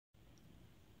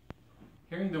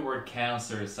Hearing the word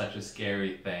cancer is such a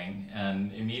scary thing,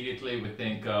 and immediately we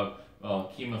think of, well,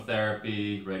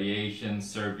 chemotherapy, radiation,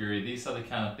 surgery. These are the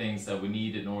kind of things that we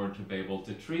need in order to be able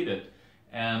to treat it.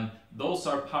 And those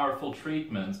are powerful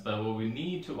treatments, but what we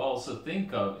need to also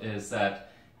think of is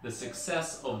that the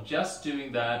success of just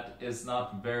doing that is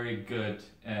not very good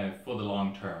for the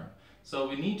long term. So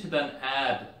we need to then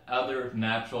add other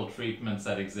natural treatments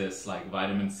that exist, like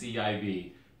vitamin C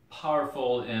IV,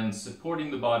 powerful in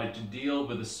supporting the body to deal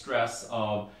with the stress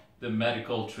of the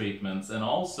medical treatments. And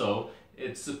also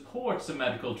it supports the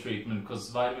medical treatment because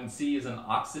vitamin C is an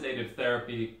oxidative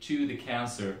therapy to the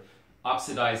cancer,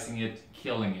 oxidizing it,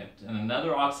 killing it. And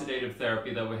another oxidative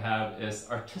therapy that we have is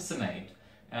artesunate.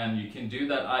 And you can do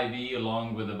that IV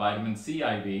along with the vitamin C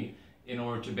IV in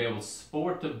order to be able to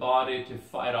support the body to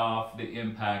fight off the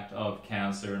impact of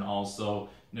cancer, and also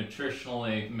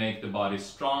nutritionally make the body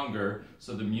stronger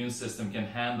so the immune system can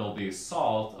handle the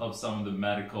assault of some of the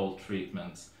medical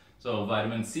treatments. So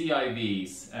vitamin C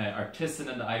IVs,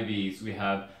 artesunate IVs, we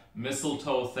have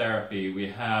mistletoe therapy, we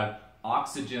have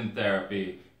oxygen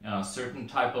therapy, certain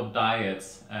type of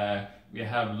diets, we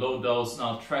have low dose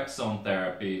naltrexone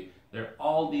therapy. There are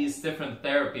all these different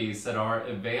therapies that are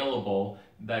available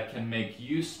that can make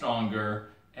you stronger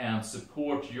and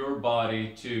support your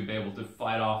body to be able to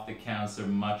fight off the cancer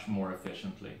much more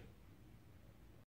efficiently.